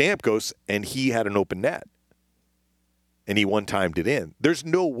across to Stamkos, and he had an open net. And he one-timed it in. There's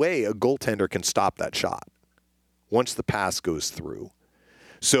no way a goaltender can stop that shot once the pass goes through.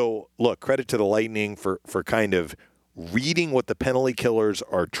 So, look, credit to the Lightning for kind of reading what the penalty killers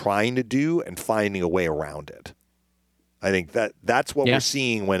are trying to do and finding a way around it. I think that's what we're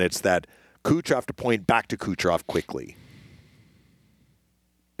seeing when it's that Kucherov to Point back to Kucherov quickly.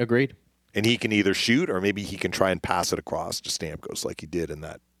 Agreed. And he can either shoot or maybe he can try and pass it across to Stamkos like he did in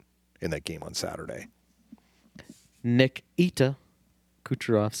that game on Saturday. Nick Ita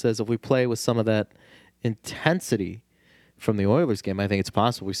Kucherov says if we play with some of that intensity from the Oilers game, I think it's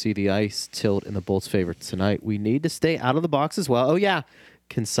possible we see the ice tilt in the Bolts' favor tonight. We need to stay out of the box as well. Oh, yeah.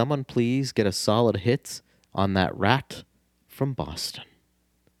 Can someone please get a solid hit on that rat from Boston?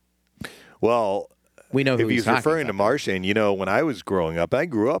 Well, We know who if he's he's talking referring to about. Marchand, when I was growing up, I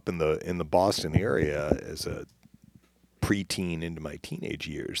grew up in the Boston area as a preteen into my teenage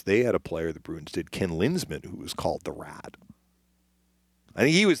years. They had a player, the Bruins did, Ken Linsman, who was called the Rat. I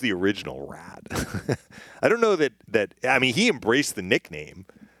think he was the original Rat. I don't know that. I mean, he embraced the nickname.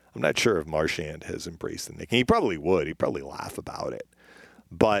 I'm not sure if Marchand has embraced the nickname. He probably would. He'd probably laugh about it.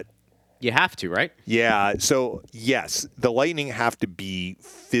 But You have to, right? yeah, so yes, the Lightning have to be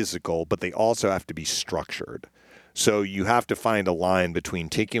physical, but they also have to be structured. So you have to find a line between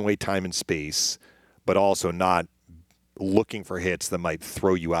taking away time and space, but also not looking for hits that might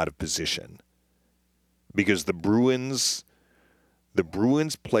throw you out of position. Because the Bruins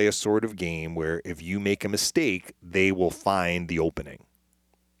play a sort of game where if you make a mistake, they will find the opening.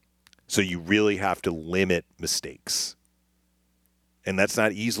 So you really have to limit mistakes. And that's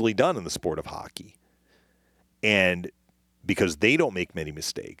not easily done in the sport of hockey. And because they don't make many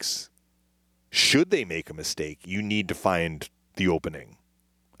mistakes, should they make a mistake, you need to find the opening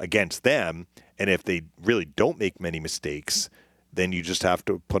against them. And if they really don't make many mistakes, then you just have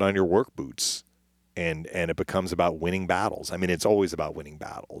to put on your work boots. And it becomes about winning battles. I mean, it's always about winning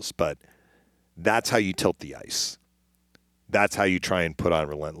battles, but that's how you tilt the ice. That's how you try and put on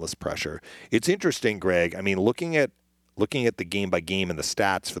relentless pressure. It's interesting, Greg. I mean, looking at the game by game and the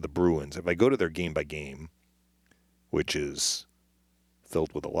stats for the Bruins, if I go to their game by game, which is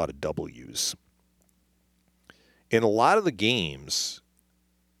filled with a lot of W's, in a lot of the games,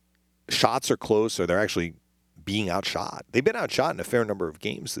 shots are close or they're actually being outshot. They've been outshot in a fair number of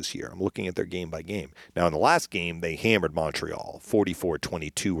games this year. I'm looking at their game by game. Now, in the last game, they hammered Montreal.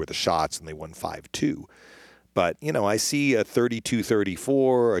 44-22 were the shots, and they won 5-2. But, I see a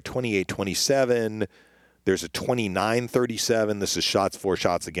 32-34, a 28-27. There's a 29-37. This is shots for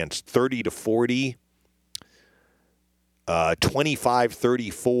shots against. 30-40,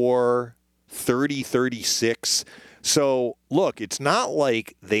 25-34, 30-36. So, look, it's not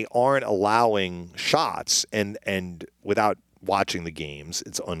like they aren't allowing shots, and without watching the games,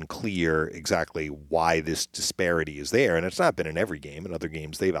 it's unclear exactly why this disparity is there. And it's not been in every game. In other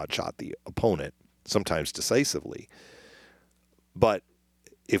games, they've outshot the opponent, sometimes decisively. But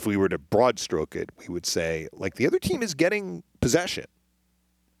if we were to broad stroke it, we would say, like, the other team is getting possession,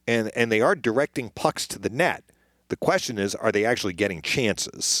 and they are directing pucks to the net. The question is, are they actually getting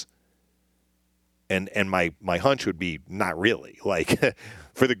chances? And my hunch would be not really. Like,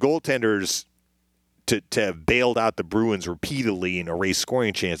 for the goaltenders to have bailed out the Bruins repeatedly and erased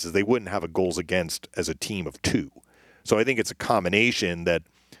scoring chances, they wouldn't have a goals against as a team of two. So I think it's a combination that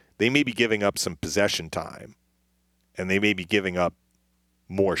they may be giving up some possession time, and they may be giving up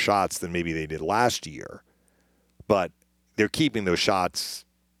more shots than maybe they did last year, but they're keeping those shots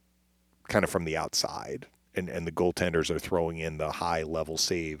kind of from the outside, and the goaltenders are throwing in the high-level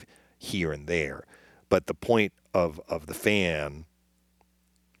save here and there. But the point of the fan, I'm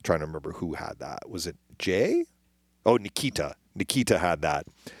trying to remember who had that. Was it Jay? Oh, Nikita. Nikita had that.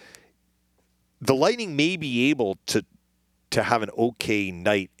 The Lightning may be able to have an okay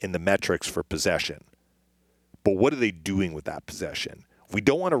night in the metrics for possession, but what are they doing with that possession? We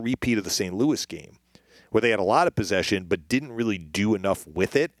don't want a repeat of the St. Louis game, where they had a lot of possession but didn't really do enough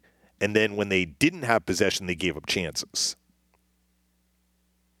with it, and then when they didn't have possession, they gave up chances.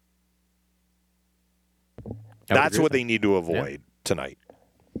 That's what they need to avoid tonight.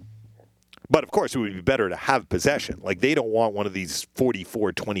 But, of course, it would be better to have possession. Like, they don't want one of these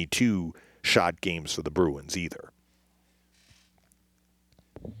 44-22 shot games for the Bruins either.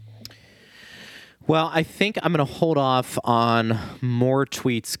 Well, I think I'm going to hold off on more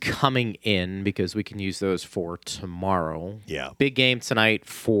tweets coming in because we can use those for tomorrow. Yeah. Big game tonight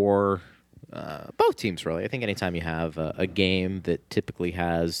for both teams, really. I think anytime you have a game that typically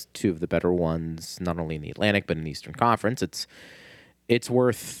has two of the better ones, not only in the Atlantic but in the Eastern Conference, it's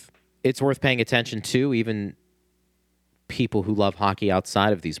worth paying attention to, even people who love hockey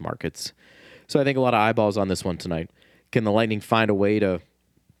outside of these markets. So I think a lot of eyeballs on this one tonight. Can the Lightning find a way to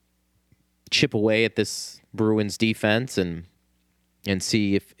chip away at this Bruins defense and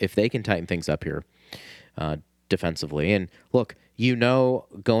see if they can tighten things up here defensively? And look,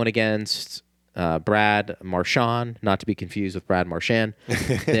 going against Brad Marchand, not to be confused with Brad Marchand,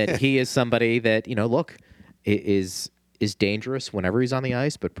 that he is somebody that, is dangerous whenever he's on the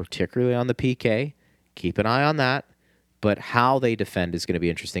ice, but particularly on the PK. Keep an eye on that. But how they defend is going to be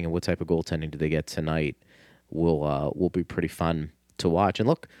interesting, and what type of goaltending do they get tonight will be pretty fun to watch. And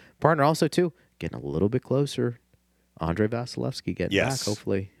look, partner also, too, getting a little bit closer. Andrei Vasilevsky getting back,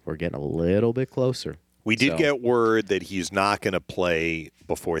 hopefully. We're getting a little bit closer. We did get word that he's not going to play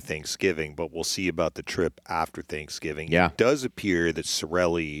before Thanksgiving, but we'll see about the trip after Thanksgiving. Yeah. It does appear that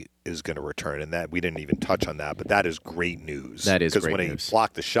Cirelli is going to return, and that we didn't even touch on that, but that is great news. That is great news. Because when he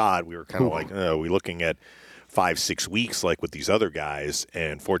blocked the shot, we were kind of like, oh, are we looking at 5-6 weeks like with these other guys?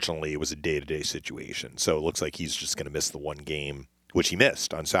 And fortunately, it was a day-to-day situation. So it looks like he's just going to miss the one game, which he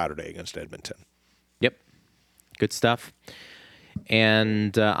missed on Saturday against Edmonton. Yep. Good stuff.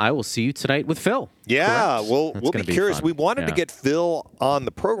 And I will see you tonight with Phil. Yeah, Correct? we'll be curious. Fun. We wanted to get Phil on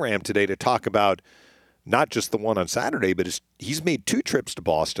the program today to talk about not just the one on Saturday, but he's made 2 trips to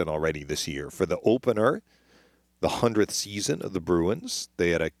Boston already this year for the opener, the 100th season of the Bruins.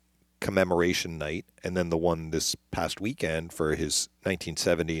 They had a commemoration night, and then the one this past weekend for his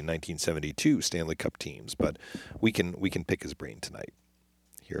 1970 and 1972 Stanley Cup teams. But we can pick his brain tonight.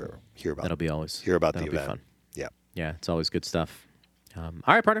 Hear about that'll be always hear about that'll the be event. Fun. Yeah. Yeah, it's always good stuff. All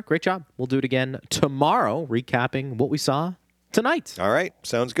right, partner, great job. We'll do it again tomorrow, recapping what we saw tonight. All right,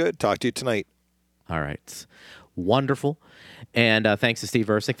 sounds good. Talk to you tonight. All right. Wonderful. And thanks to Steve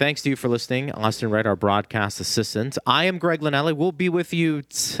Versick. Thanks to you for listening. Austin Wright, our broadcast assistant. I am Greg Linnelli. We'll be with you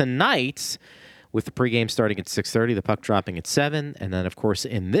tonight with the pregame starting at 6:30, the puck dropping at 7. And then, of course,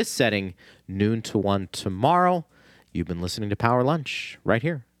 in this setting, noon to 1 tomorrow. You've been listening to Power Lunch right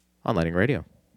here on Lightning Radio.